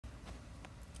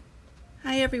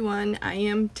Hi everyone, I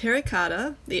am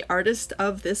TerraCotta, the artist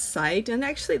of this site, and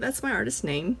actually that's my artist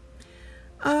name.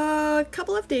 A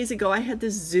couple of days ago I had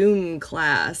this Zoom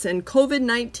class and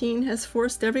COVID-19 has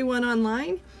forced everyone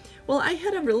online. Well, I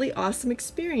had a really awesome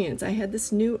experience. I had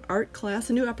this new art class,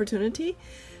 a new opportunity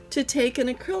to take an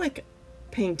acrylic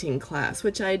painting class,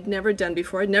 which I'd never done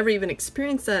before. I'd never even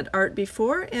experienced that art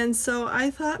before, and so I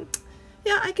thought,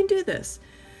 yeah, I can do this.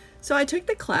 So I took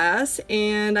the class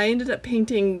and I ended up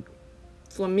painting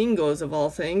flamingos of all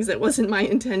things. It wasn't my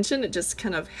intention, it just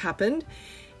kind of happened.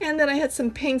 And then I had some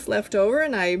paints left over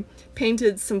and I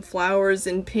painted some flowers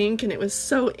in pink, and it was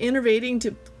so innovating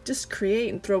to just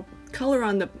create and throw color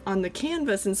on the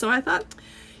canvas. And so I thought,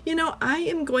 you know, I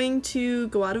am going to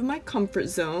go out of my comfort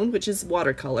zone, which is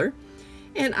watercolor,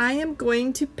 and I am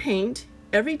going to paint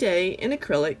every day in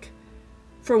acrylic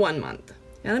for 1 month.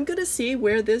 And I'm going to see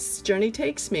where this journey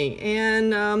takes me.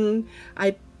 And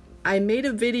I made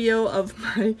a video of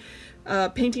my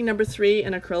painting number 3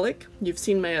 in acrylic. You've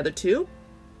seen my other 2.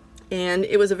 And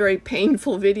it was a very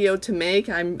painful video to make.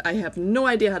 I have no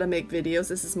idea how to make videos.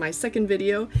 This is my second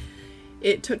video.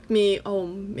 It took me,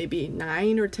 maybe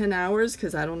 9 or 10 hours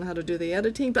because I don't know how to do the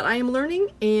editing. But I am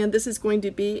learning, and this is going to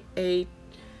be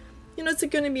it's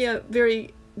going to be a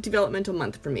very developmental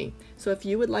month for me. So if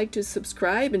you would like to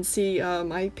subscribe and see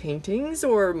my paintings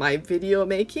or my video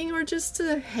making, or just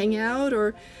to hang out,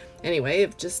 or anyway,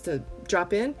 if just to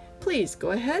drop in, please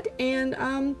go ahead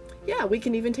and yeah, we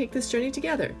can even take this journey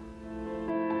together.